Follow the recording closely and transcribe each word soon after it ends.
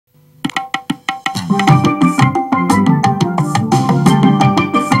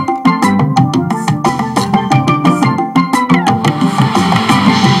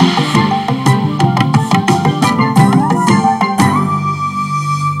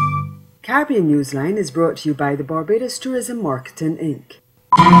Caribbean Newsline is brought to you by the Barbados Tourism Marketing Inc.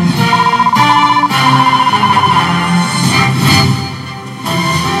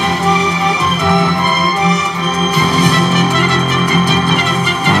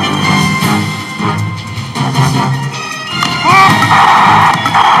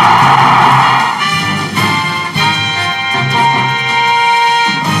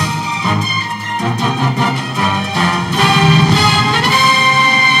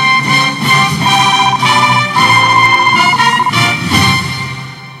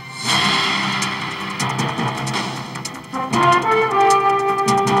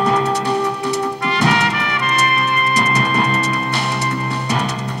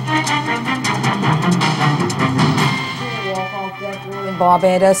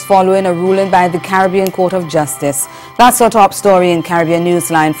 Barbados following a ruling by the Caribbean Court of Justice. That's our top story in Caribbean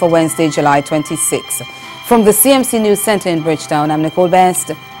Newsline for Wednesday, July 26. From the CMC News Center in Bridgetown, I'm Nicole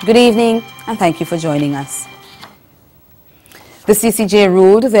Best. Good evening and thank you for joining us. The CCJ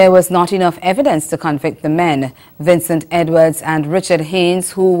ruled there was not enough evidence to convict the men. Vincent Edwards and Richard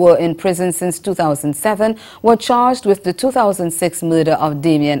Haynes, who were in prison since 2007, were charged with the 2006 murder of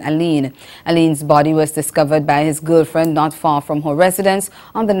Damien Aline. Aline's body was discovered by his girlfriend not far from her residence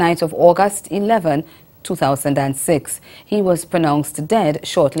on the night of August 11, 2006. He was pronounced dead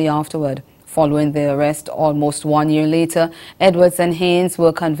shortly afterward. Following their arrest almost 1 year later, Edwards and Haynes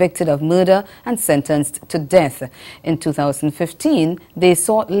were convicted of murder and sentenced to death. In 2015, they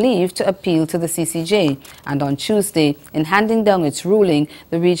sought leave to appeal to the CCJ, and on Tuesday, in handing down its ruling,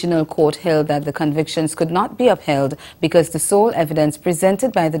 the regional court held that the convictions could not be upheld because the sole evidence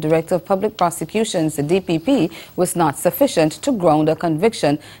presented by the Director of Public Prosecutions, the DPP, was not sufficient to ground a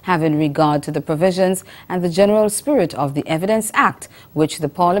conviction having regard to the provisions and the general spirit of the Evidence Act, which the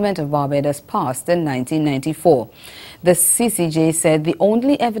Parliament of Barbados passed in 1994. The CCJ said the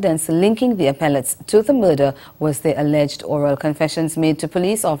only evidence linking the appellates to the murder was their alleged oral confessions made to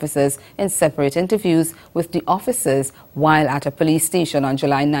police officers in separate interviews with the officers while at a police station on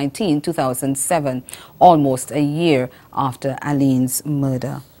July 19, 2007, almost a year after Aline's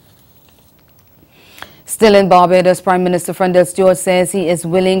murder. Still in Barbados, Prime Minister Frendel Stewart says he is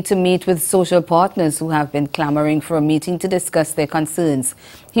willing to meet with social partners who have been clamoring for a meeting to discuss their concerns.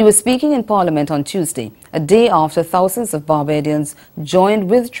 He was speaking in Parliament on Tuesday, a day after thousands of Barbadians joined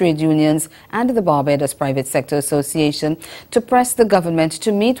with trade unions and the Barbados Private Sector Association to press the government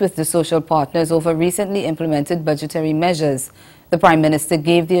to meet with the social partners over recently implemented budgetary measures. The Prime Minister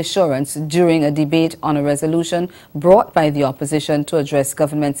gave the assurance during a debate on a resolution brought by the opposition to address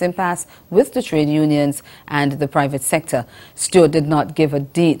government's impasse with the trade unions and the private sector. Stewart did not give a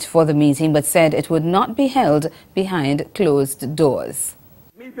date for the meeting but said it would not be held behind closed doors.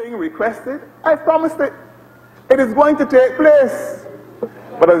 Meeting requested, I promised it. It is going to take place.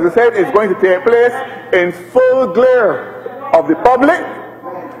 But as I said, it's going to take place in full glare of the public.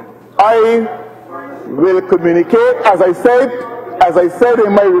 I will communicate, as I said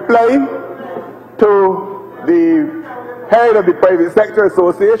in my reply to the head of the Private Sector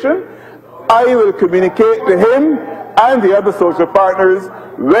Association, I will communicate to him and the other social partners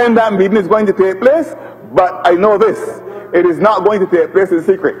when that meeting is going to take place. But I know this, it is not going to take place in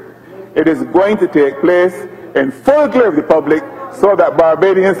secret. It is going to take place in full glare of the public so that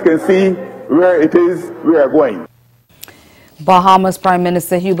Barbadians can see where it is we are going. Bahamas Prime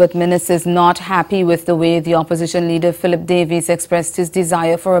Minister Hubert Minnis is not happy with the way the opposition leader Philip Davies expressed his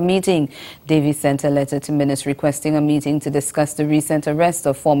desire for a meeting. Davies sent a letter to Minnis requesting a meeting to discuss the recent arrest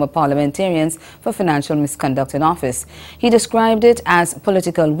of former parliamentarians for financial misconduct in office. He described it as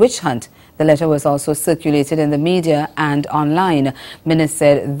political witch hunt. The letter was also circulated in the media and online. Minnis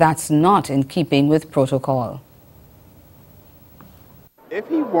said that's not in keeping with protocol. If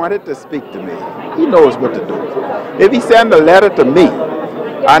he wanted to speak to me, he knows what to do. If he sent a letter to me,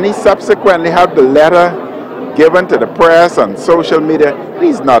 and he subsequently had the letter given to the press on social media,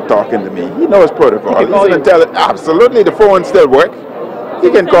 he's not talking to me. He knows protocol. He's going to tell it. Absolutely, the phone still works.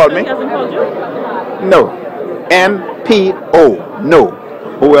 He can call me. No. NPO. No.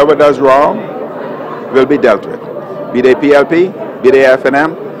 Whoever does wrong will be dealt with. Be they PLP, be they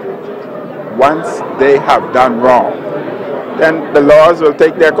FNM. Once they have done wrong, then the laws will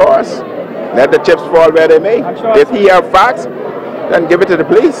take their course. Let the chips fall where they may. If he have facts, then give it to the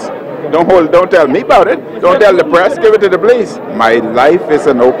police. Don't tell me about it. Don't tell the press, give it to the police. My life is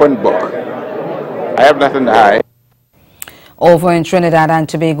an open book. I have nothing to hide. Over in Trinidad and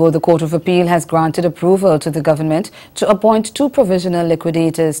Tobago, the Court of Appeal has granted approval to the government to appoint 2 provisional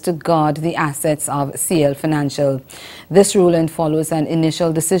liquidators to guard the assets of CL Financial. This ruling follows an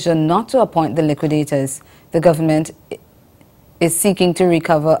initial decision not to appoint the liquidators. The government is seeking to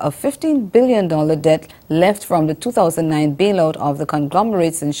recover a $15 billion debt left from the 2009 bailout of the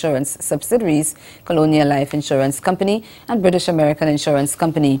conglomerate's insurance subsidiaries, Colonial Life Insurance Company and British American Insurance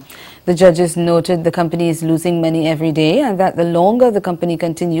Company. The judges noted the company is losing money every day and that the longer the company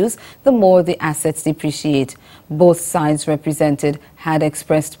continues, the more the assets depreciate. Both sides represented had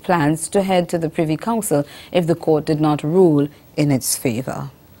expressed plans to head to the Privy Council if the court did not rule in its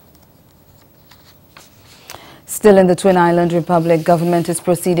favor. Still in the Twin Island Republic, government is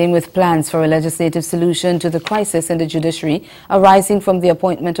proceeding with plans for a legislative solution to the crisis in the judiciary arising from the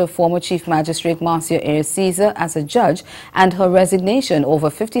appointment of former Chief Magistrate Marcia Ayres Caesar as a judge and her resignation over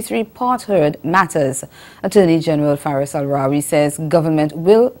 53 part-heard matters. Attorney General Faris Al-Rawi says government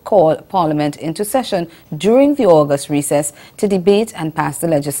will call Parliament into session during the August recess to debate and pass the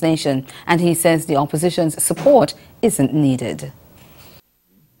legislation, and he says the opposition's support isn't needed.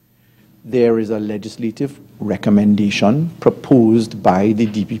 There is a legislative recommendation proposed by the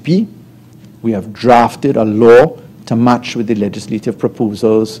DPP. We have drafted a law to match with the legislative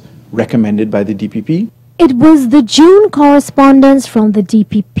proposals recommended by the DPP. It was the June correspondence from the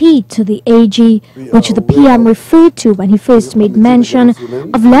DPP to the AG, which the PM referred to when he first made mention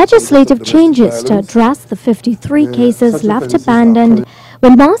of legislative changes to address the 53 cases left abandoned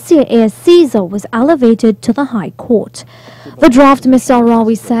when Marcia Ayres Caesar was elevated to the High Court. The draft, Mr.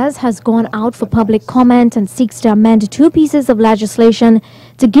 Al-Rawi says, has gone out for public comment and seeks to amend 2 pieces of legislation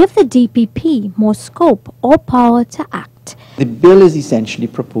to give the DPP more scope or power to act. The bill is essentially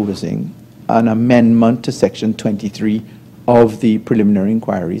proposing an amendment to Section 23 of the Preliminary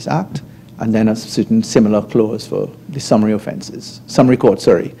Inquiries Act, and then a certain similar clause for the summary court,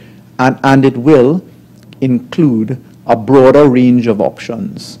 and it will include a broader range of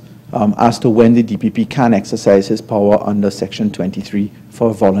options as to when the DPP can exercise his power under Section 23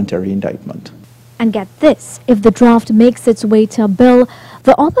 for voluntary indictment. And get this, if the draft makes its way to a bill,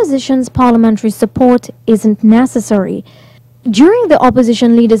 the opposition's parliamentary support isn't necessary. During the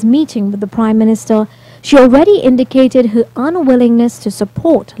opposition leaders' meeting with the Prime Minister, she already indicated her unwillingness to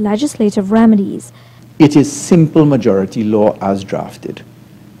support legislative remedies. It is simple majority law as drafted.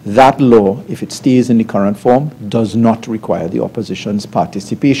 That law, if it stays in the current form, does not require the opposition's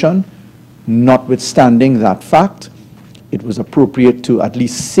participation. Notwithstanding that fact, it was appropriate to at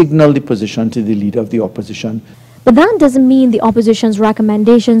least signal the position to the leader of the opposition. But that doesn't mean the opposition's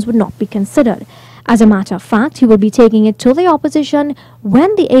recommendations would not be considered. As a matter of fact, he will be taking it to the opposition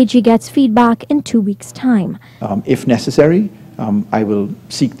when the AG gets feedback in 2 weeks' time. If necessary, I will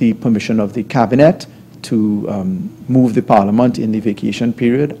seek the permission of the Cabinet to move the Parliament in the vacation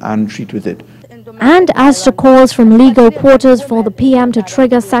period and treat with it. And as to calls from legal quarters for the PM to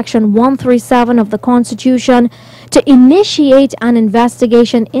trigger Section 137 of the Constitution to initiate an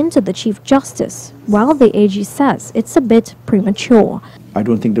investigation into the Chief Justice, well, the AG says it's a bit premature. I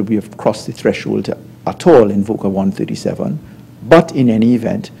don't think that we have crossed the threshold to at all invoke a 137, but in any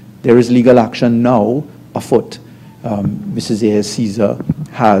event, there is legal action now afoot. Mrs. Ayres Caesar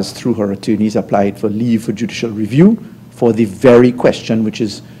has, through her attorneys, applied for leave for judicial review for the very question which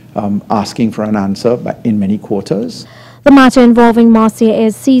is asking for an answer in many quarters. The matter involving Marcia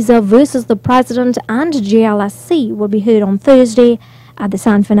Ayres Caesar versus the President and JLSC will be heard on Thursday at the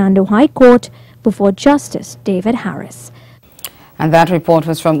San Fernando High Court before Justice David Harris. And that report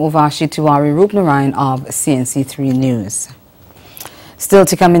was from Uvashi Tiwari Rupnarayan of CNC3 News. Still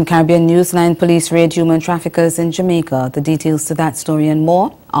to come in Caribbean Newsline, police raid human traffickers in Jamaica. The details to that story and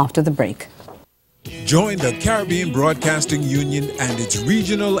more after the break. Join the Caribbean Broadcasting Union and its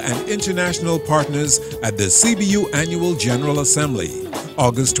regional and international partners at the CBU Annual General Assembly,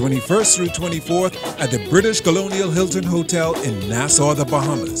 August 21st through 24th at the British Colonial Hilton Hotel in Nassau, the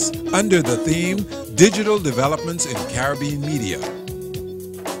Bahamas, under the theme Digital Developments in Caribbean Media.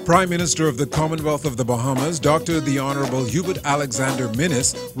 Prime Minister of the Commonwealth of the Bahamas, Dr. the Honorable Hubert Alexander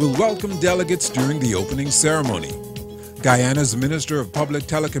Minnis, will welcome delegates during the opening ceremony. Guyana's Minister of Public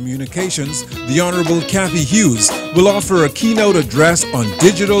Telecommunications, the Honorable Kathy Hughes, will offer a keynote address on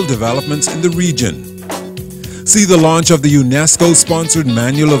digital developments in the region. See the launch of the UNESCO-sponsored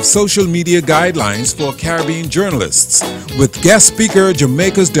Manual of Social Media Guidelines for Caribbean Journalists, with guest speaker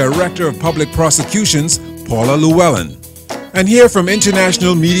Jamaica's Director of Public Prosecutions, Paula Llewellyn. And hear from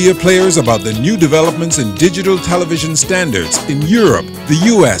international media players about the new developments in digital television standards in Europe, the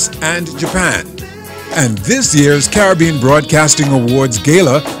US, and Japan. And this year's Caribbean Broadcasting Awards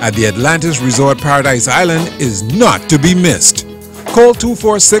Gala at the Atlantis Resort Paradise Island is not to be missed. Call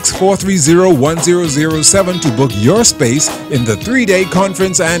 246-430-1007 to book your space in the 3-day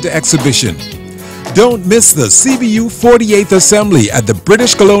conference and exhibition. Don't miss the CBU 48th Assembly at the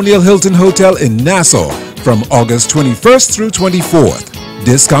British Colonial Hilton Hotel in Nassau, from August 21st through 24th.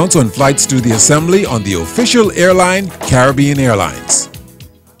 Discounts on flights to the assembly on the official airline, Caribbean Airlines.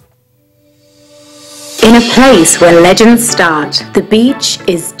 In a place where legends start, the beach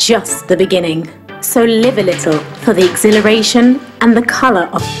is just the beginning. So live a little for the exhilaration and the color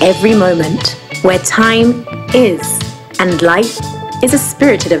of every moment, where time is and life is a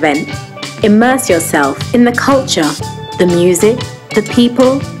spirited event. Immerse yourself in the culture, the music, the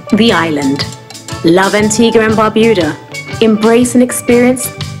people, the island. Love Antigua and Barbuda. Embrace an experience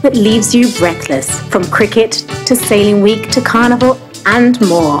that leaves you breathless, from cricket to sailing week to carnival and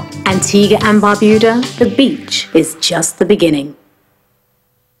more. Antigua and Barbuda, the beach is just the beginning.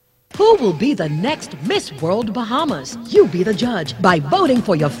 Who will be the next Miss World Bahamas? You be the judge by voting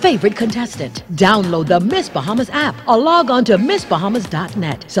for your favorite contestant. Download the Miss Bahamas app or log on to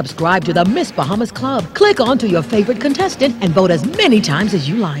MissBahamas.net. Subscribe to the Miss Bahamas Club. Click on to your favorite contestant and vote as many times as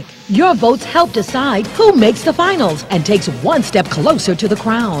you like. Your votes help decide who makes the finals and takes one step closer to the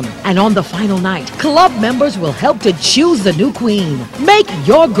crown. And on the final night, club members will help to choose the new queen. Make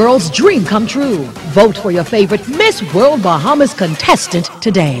your girl's dream come true. Vote for your favorite Miss World Bahamas contestant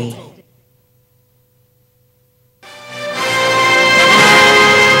today.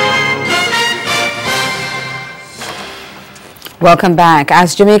 Welcome back.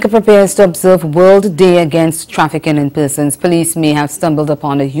 As Jamaica prepares to observe World Day Against Trafficking in Persons, police may have stumbled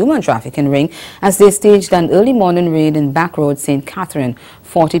upon a human trafficking ring as they staged an early morning raid in Backroad, St. Catherine.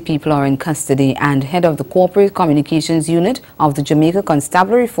 40 people are in custody, and head of the Corporate Communications Unit of the Jamaica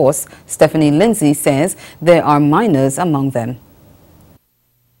Constabulary Force, Stephanie Lindsay, says there are minors among them.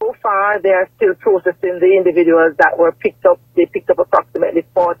 So far, they are still processing the individuals that were picked up. They picked up approximately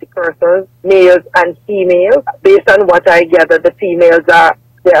 40 persons, males and females. Based on what I gather, the females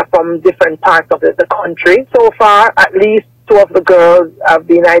they are from different parts of the country. So far, at least 2 of the girls have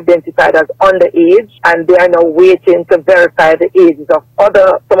been identified as underage, and they are now waiting to verify the ages of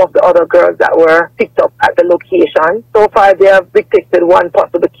some of the other girls that were picked up at the location. So far, they have detected one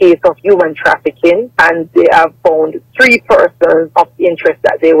possible case of human trafficking, and they have found 3 persons of interest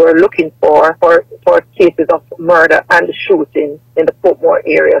that they were looking for cases of murder and shooting in the Portmore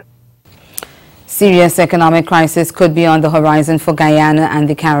area. Serious economic crisis could be on the horizon for Guyana and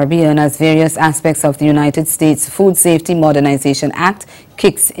the Caribbean as various aspects of the United States Food Safety Modernization Act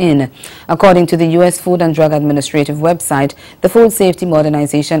kicks in. According to the U.S. Food and Drug Administrative website, the Food Safety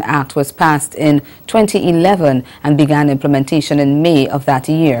Modernization Act was passed in 2011 and began implementation in May of that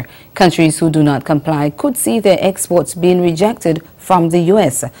year. Countries who do not comply could see their exports being rejected from the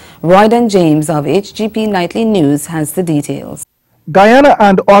U.S. Royden James of HGP Nightly News has the details. Guyana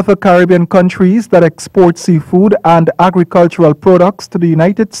and other Caribbean countries that export seafood and agricultural products to the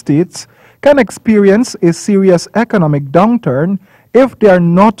United States can experience a serious economic downturn if they are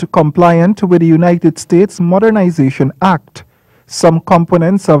not compliant with the United States Modernization Act. Some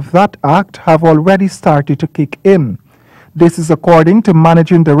components of that act have already started to kick in. This is according to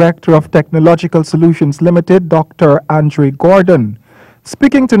Managing Director of Technological Solutions Limited, Dr. Andre Gordon.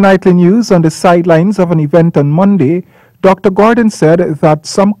 Speaking to Nightly News on the sidelines of an event on Monday, Dr. Gordon said that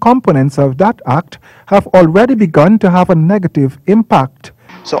some components of that act have already begun to have a negative impact.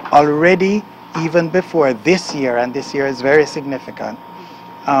 So already, even before this year, and this year is very significant,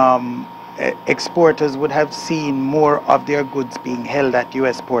 exporters would have seen more of their goods being held at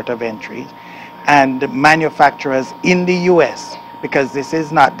U.S. port of entry, and manufacturers in the U.S., because this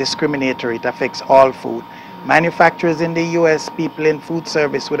is not discriminatory, it affects all food. Manufacturers in the U.S., people in food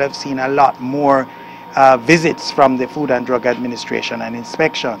service would have seen a lot more visits from the Food and Drug Administration and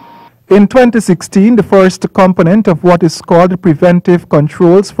inspection. In 2016, the first component of what is called the Preventive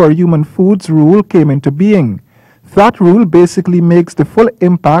Controls for Human Foods rule came into being. That rule basically makes the full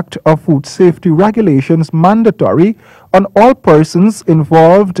impact of food safety regulations mandatory on all persons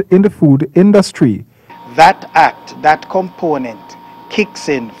involved in the food industry. That act, that component, kicks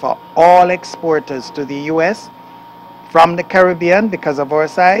in for all exporters to the U.S. from the Caribbean because of our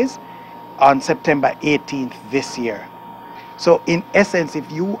size on September 18th this year. So in essence,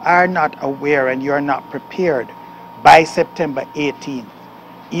 if you are not aware and you are not prepared by September 18th,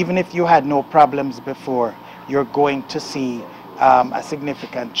 even if you had no problems before, you're going to see a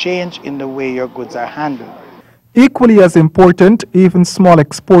significant change in the way your goods are handled. Equally as important, even small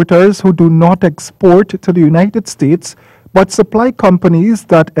exporters who do not export to the United States but supply companies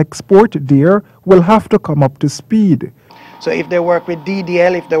that export there will have to come up to speed. So if they work with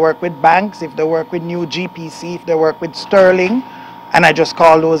DDL, if they work with banks, if they work with New GPC, if they work with Sterling, and I just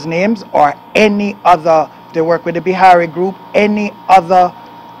call those names, or any other, if they work with the Bihari Group, any other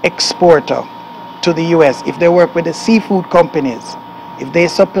exporter to the US, if they work with the seafood companies, If they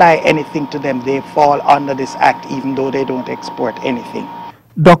supply anything to them, they fall under this act even though they don't export anything.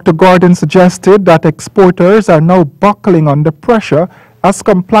 Dr. Gordon suggested that exporters are now buckling under pressure as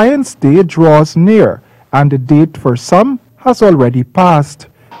compliance day draws near, and the date for some has already passed.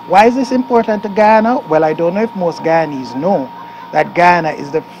 Why is this important to Ghana? Well, I don't know if most Ghanaians know that Ghana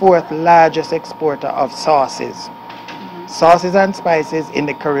is the 4th largest exporter of sauces. Sauces and spices in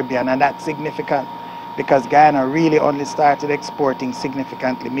the Caribbean, and that's significant because Ghana really only started exporting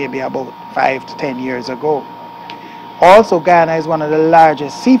significantly maybe about 5 to 10 years ago. Also, Ghana is one of the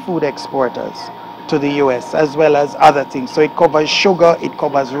largest seafood exporters to the US as well as other things. So it covers sugar, it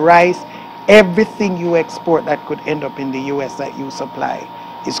covers rice, everything you export that could end up in the US that you supply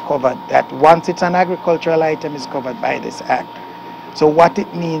is covered. That once it's an agricultural item is covered by this act. So what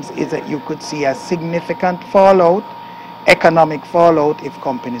it means is that you could see a significant fallout, economic fallout, if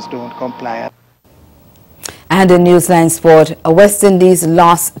companies don't comply. And in Newsline Sport, a West Indies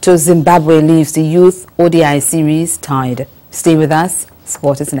loss to Zimbabwe leaves the Youth ODI series tied. Stay with us.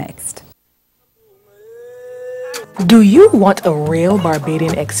 Sport is next. Do you want a real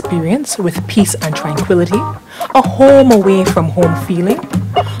Barbadian experience with peace and tranquility? A home away from home feeling?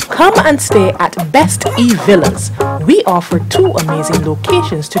 Come and stay at Best E Villas. We offer 2 amazing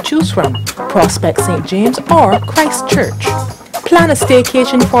locations to choose from, Prospect St. James or Christchurch. Plan a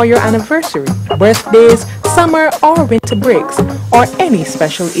staycation for your anniversary, birthdays, summer or winter breaks, or any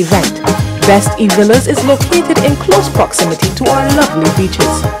special event. Best E Villas is located in close proximity to our lovely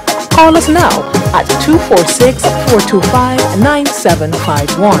beaches. Call us now at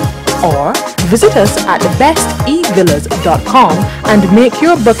 246-425-9751 or visit us at bestevillas.com and make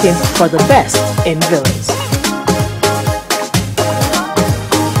your booking for the best in villas.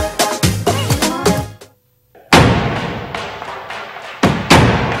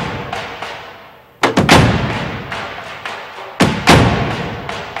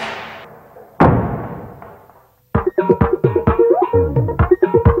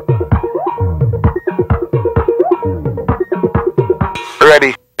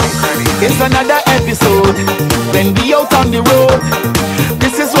 Ready. It's another episode. When we out on the road,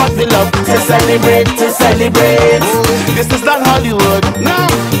 this is what we love to celebrate, to celebrate. This is not Hollywood. No,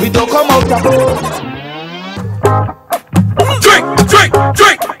 we don't come out of road. Drink, drink,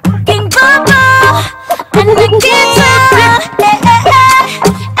 drink. King Baba and the guitar. Hey, hey, hey.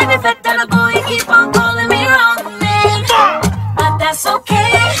 Every fat that boy keep on calling me wrong name, but that's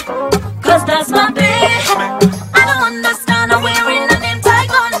okay, 'cause that's my bitch. I don't understand how wearing a name tag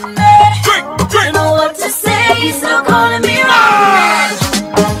on me. You know what to say, you still calling me wrong.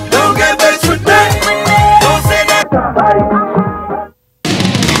 Don't get vexed with me. Don't say that.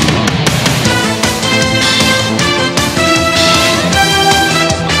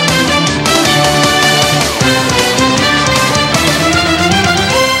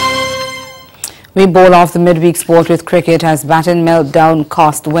 We bowl off the midweek sport with cricket as baton meltdown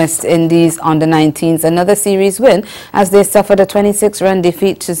cost West Indies under-19s another series win as they suffered a 26-run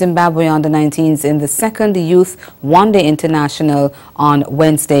defeat to Zimbabwe under-19s in the second Youth One-Day International on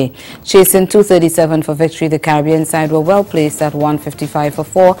Wednesday. Chasing 237 for victory, the Caribbean side were well placed at 155 for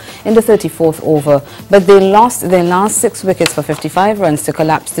 4 in the 34th over, but they lost their last 6 wickets for 55 runs to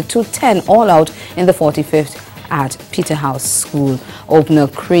collapse to 210 all out in the 45th at Peterhouse School. Opener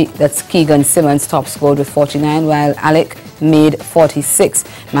Keegan Simmons top scored with 49 while Alec made 46.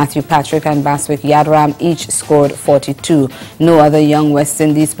 Matthew Patrick and Baswick Yadram each scored 42. No other young West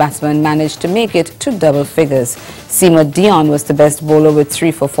Indies batsman managed to make it to double figures. Seema Dion was the best bowler with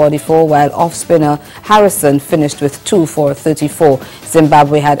 3 for 44 while off-spinner Harrison finished with 2 for 34.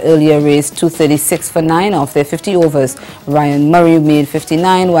 Zimbabwe had earlier raised 236 for 9 off their 50 overs. Ryan Murray made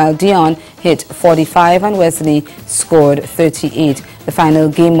 59 while Dion hit 45 and Wesley scored 38. The final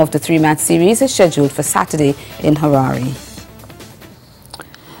game of the 3-match series is scheduled for Saturday in Harare.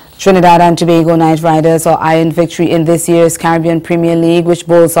 Trinidad and Tobago Knight Riders are eyeing victory in this year's Caribbean Premier League, which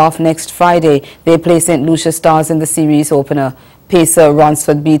bowls off next Friday. They play St. Lucia Stars in the series opener. Pacer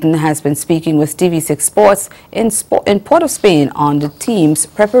Ronsford Beaton has been speaking with TV6 Sports in Port of Spain on the team's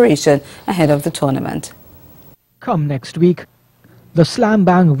preparation ahead of the tournament. Come next week, the slam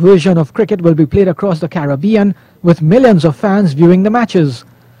bang version of cricket will be played across the Caribbean with millions of fans viewing the matches.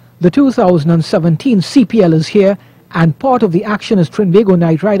 The 2017 CPL is here, and part of the action is Trinbago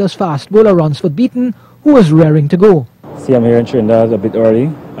Knight Riders fast bowler Ronsford Beaton, who is raring to go. See, I'm here in Trinidad a bit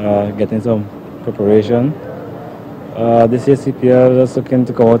early, getting some preparation. This year CPL is looking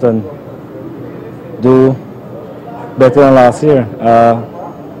to come out and do better than last year.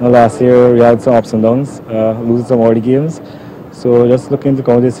 Last year we had some ups and downs, losing some early games. So just looking to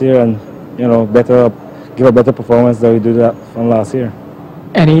come this year and, give a better performance than we did that from last year.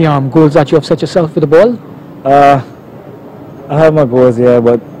 Any goals that you have set yourself with the ball? I have my goals, yeah,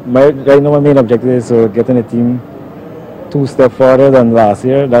 but right now my main objective is getting the team 2 steps further than last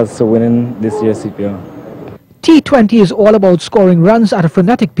year. That's winning this year's CPL. T20 is all about scoring runs at a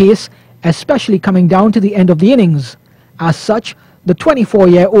frenetic pace, especially coming down to the end of the innings. As such, the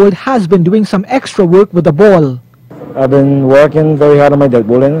 24-year-old has been doing some extra work with the ball. I've been working very hard on my dead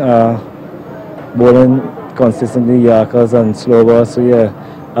bowling, bowling consistently Yorkers and slow balls. So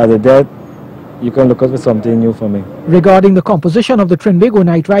yeah, at the dead, you can look out for something new for me. Regarding the composition of the Trinbago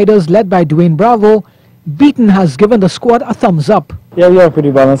Knight Riders led by Dwayne Bravo, Beaton has given the squad a thumbs up. Yeah, we are a pretty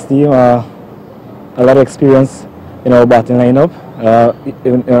balanced team. A lot of experience in our batting lineup,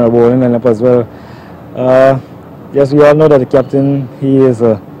 in our bowling lineup as well. Yes, we all know that the captain, he is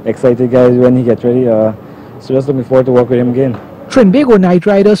an excited guy when he gets ready. So just looking forward to work with him again. Trinbago Knight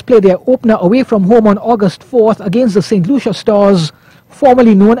Riders play their opener away from home on August 4th against the St. Lucia Stars,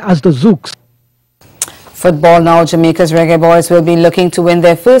 formerly known as the Zooks. Football now. Jamaica's Reggae Boys will be looking to win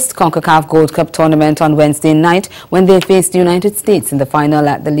their first CONCACAF Gold Cup tournament on Wednesday night when they face the United States in the final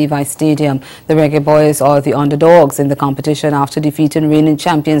at the Levi Stadium. The Reggae Boys are the underdogs in the competition after defeating reigning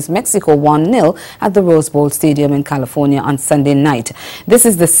champions Mexico 1-0 at the Rose Bowl Stadium in California on Sunday night. This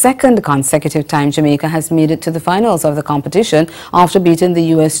is the second consecutive time Jamaica has made it to the finals of the competition after beating the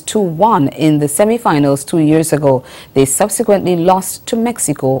U.S. 2-1 in the semi-finals 2 years ago. They subsequently lost to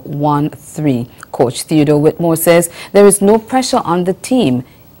Mexico 1-3. Coach Theodore Whitmore says there is no pressure on the team.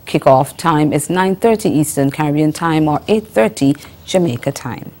 Kickoff time is 9:30 Eastern Caribbean time or 8:30 Jamaica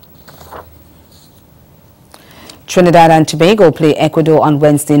time. Trinidad and Tobago play Ecuador on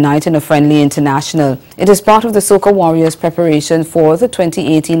Wednesday night in a friendly international. It is part of the Soca Warriors' preparation for the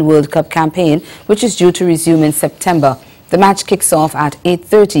 2018 World Cup campaign, which is due to resume in September. The match kicks off at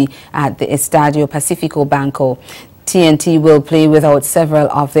 8:30 at the Estadio Pacifico Banco. TNT will play without several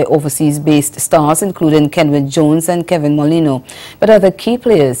of their overseas-based stars, including Kenwood Jones and Kevin Molino. But other key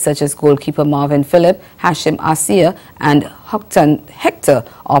players, such as goalkeeper Marvin Phillip, Hashim Asir, and Hector,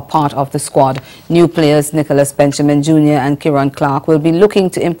 are part of the squad. New players Nicholas Benjamin Jr. and Kieran Clark will be looking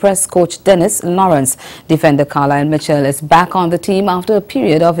to impress coach Dennis Lawrence. Defender Carlisle Mitchell is back on the team after a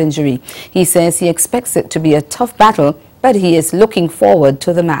period of injury. He says he expects it to be a tough battle, but he is looking forward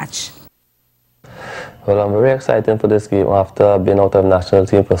to the match. Well, I'm very excited for this game after being out of national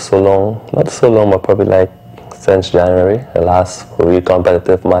team for so long. Not so long, but probably like since January, the last really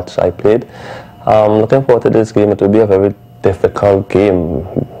competitive match I played. Looking forward to this game. It will be a very difficult game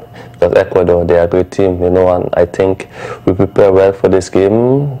because Ecuador, they are a great team, you know, and I think we prepare well for this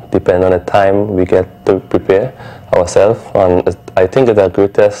game, depending on the time we get to prepare ourselves. And I think it's a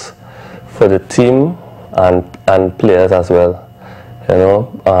great test for the team and players as well. You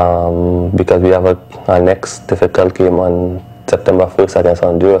know, because we have our next difficult game on September 1st against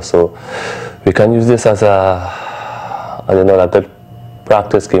Honduras, so we can use this as a good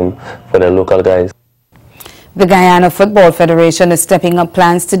practice game for the local guys. The Guyana Football Federation is stepping up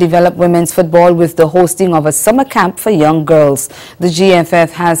plans to develop women's football with the hosting of a summer camp for young girls. The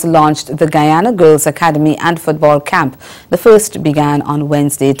GFF has launched the Guyana Girls Academy and Football Camp. The first began on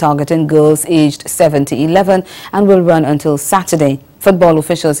Wednesday, targeting girls aged 7 to 11 and will run until Saturday. Football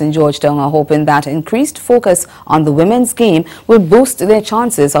officials in Georgetown are hoping that increased focus on the women's game will boost their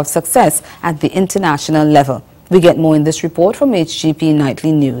chances of success at the international level. We get more in this report from HGP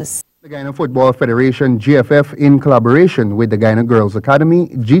Nightly News. The Guyana Football Federation, GFF, in collaboration with the Guyana Girls Academy,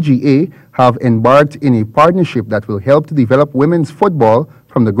 GGA, have embarked in a partnership that will help to develop women's football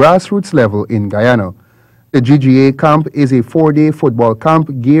from the grassroots level in Guyana. The GGA camp is a 4-day football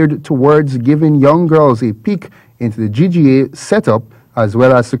camp geared towards giving young girls a peek into the GGA setup as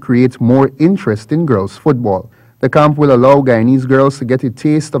well as to create more interest in girls football. The camp will allow Guyanese girls to get a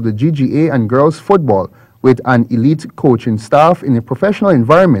taste of the GGA and girls football with an elite coaching staff in a professional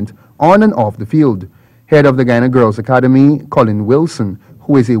environment on and off the field. Head of the Guyana Girls Academy, Colin Wilson,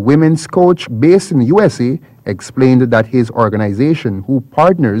 who is a women's coach based in the USA, explained that his organization, who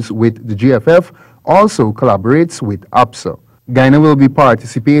partners with the GFF, also collaborates with APSA. Guyana will be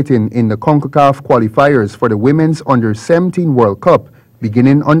participating in the CONCACAF qualifiers for the Women's Under-17 World Cup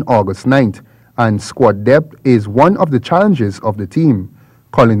beginning on August 9th, and squad depth is one of the challenges of the team.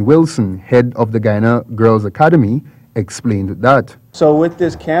 Colin Wilson, head of the Guyana Girls Academy, explained that. So with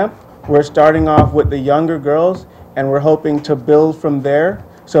this camp, we're starting off with the younger girls, and we're hoping to build from there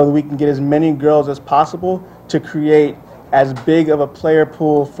so that we can get as many girls as possible to create as big of a player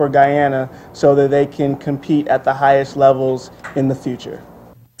pool for Guyana so that they can compete at the highest levels in the future.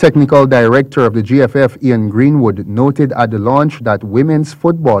 Technical Director of the GFF, Ian Greenwood, noted at the launch that women's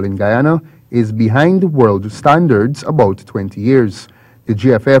football in Guyana is behind world standards about 20 years. The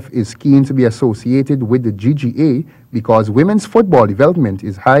GFF is keen to be associated with the GGA because women's football development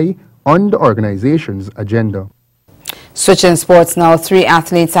is high on the organization's agenda. Switching sports now, 3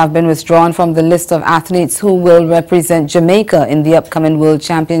 athletes have been withdrawn from the list of athletes who will represent Jamaica in the upcoming World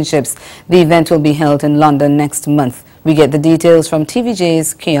Championships. The event will be held in London next month. We get the details from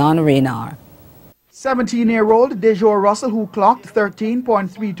TVJ's Keon Raynar. 17-year-old Dejour Russell, who clocked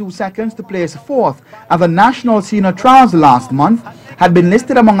 13.32 seconds to place 4th at the National Senior Trials last month, had been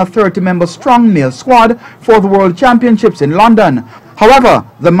listed among a 30-member strong male squad for the World Championships in London. However,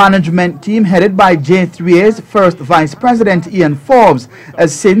 the management team headed by J3A's first vice president Ian Forbes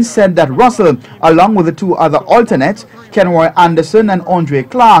has since said that Russell, along with the 2 other alternates, Kenroy Anderson and Andre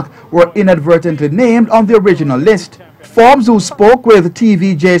Clark, were inadvertently named on the original list. Forbes, who spoke with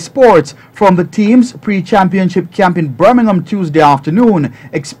TVJ Sports from the team's pre-championship camp in Birmingham Tuesday afternoon,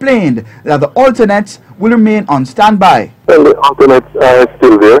 explained that the alternates will remain on standby. Well, the alternates are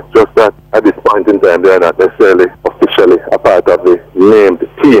still there, just that at this point in time they are not necessarily officially a part of the named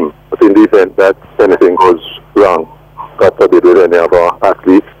team. But in the event that anything goes wrong, God forbid, with any of our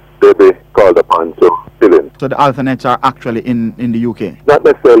athletes, they'll be called upon to fill in. So the alternates are actually in the UK? Not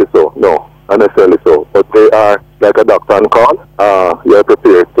necessarily so, no. Not necessarily so, but they are like a doctor on call. You are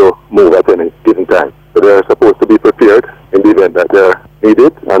prepared to move at any given time. So they are supposed to be prepared in the event that they're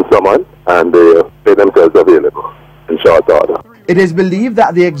needed and summoned, and they make themselves available in short order. It is believed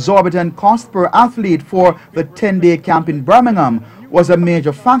that the exorbitant cost per athlete for the 10-day camp in Birmingham was a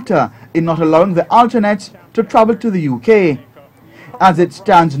major factor in not allowing the alternates to travel to the UK. As it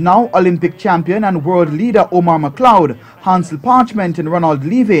stands now, Olympic champion and world leader Omar McLeod, Hansel Parchment and Ronald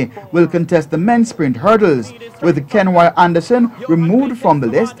Levy will contest the men's sprint hurdles. With Kenroy Anderson removed from the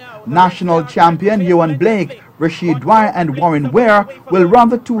list, national champion Ewan Blake, Rashid Dwyer and Warren Ware will run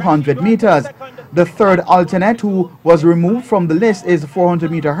the 200 meters. The third alternate who was removed from the list is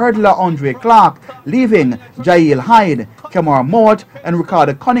 400-meter hurdler Andre Clark, leaving Jael Hyde, Kamara Mort and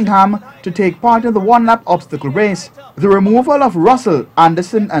Ricardo Cunningham to take part in the one-lap obstacle race. The removal of Russell,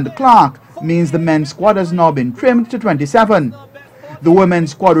 Anderson and Clark means the men's squad has now been trimmed to 27. The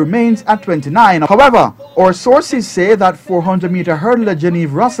women's squad remains at 29. However, our sources say that 400-meter hurdler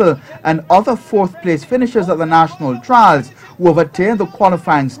Genevieve Russell and other 4th-place finishers at the national trials who have attained the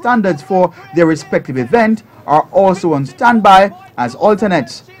qualifying standards for their respective event are also on standby as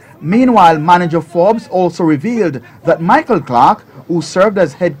alternates. Meanwhile, manager Forbes also revealed that Michael Clark, who served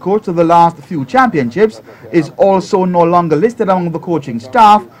as head coach of the last few championships, is also no longer listed among the coaching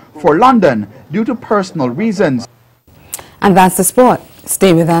staff for London due to personal reasons. And that's the sport.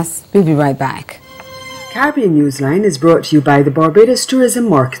 Stay with us. We'll be right back. Caribbean Newsline is brought to you by the Barbados Tourism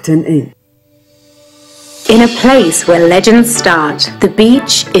Marketing Inc. In a place where legends start, the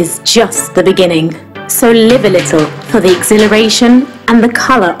beach is just the beginning. So live a little for the exhilaration and the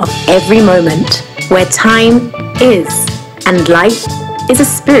colour of every moment, where time is and life is a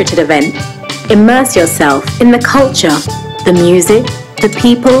spirited event. Immerse yourself in the culture, the music, the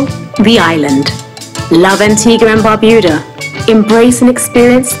people, the island. Love Antigua and Barbuda. Embrace an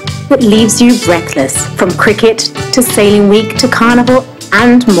experience that leaves you breathless, from cricket to sailing week to carnival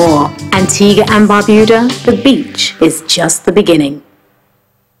and more. Antigua and Barbuda, the beach is just the beginning.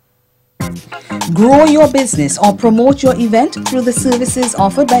 Grow your business or promote your event through the services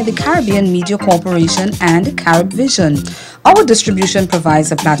offered by the Caribbean Media Corporation and CaribVision. Our distribution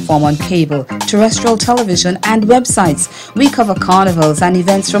provides a platform on cable, terrestrial television and websites. We cover carnivals and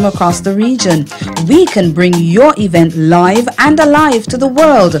events from across the region. We can bring your event live and alive to the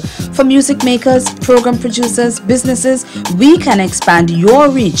world. For music makers, program producers, businesses, we can expand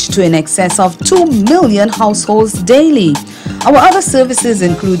your reach to in excess of 2 million households daily. Our other services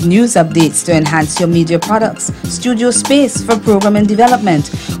include news updates to enhance your media products, studio space for program and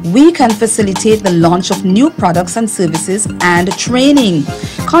development. We can facilitate the launch of new products and services and training.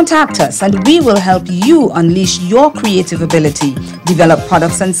 Contact us and we will help you unleash your creative ability, develop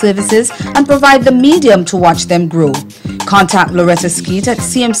products and services, and provide the medium to watch them grow. Contact Loretta Skeet at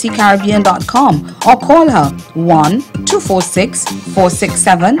cmccaribbean.com or call her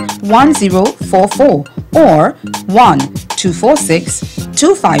 1-246-467-1044 or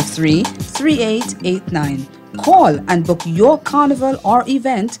 1-246-253-3889. Call and book your carnival or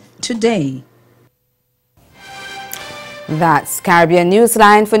event today. That's Caribbean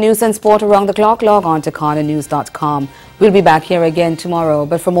Newsline. For news and sport around the clock, log on to cornernews.com. We'll be back here again tomorrow.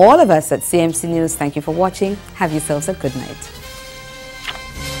 But from all of us at CMC News, thank you for watching. Have yourselves a good night.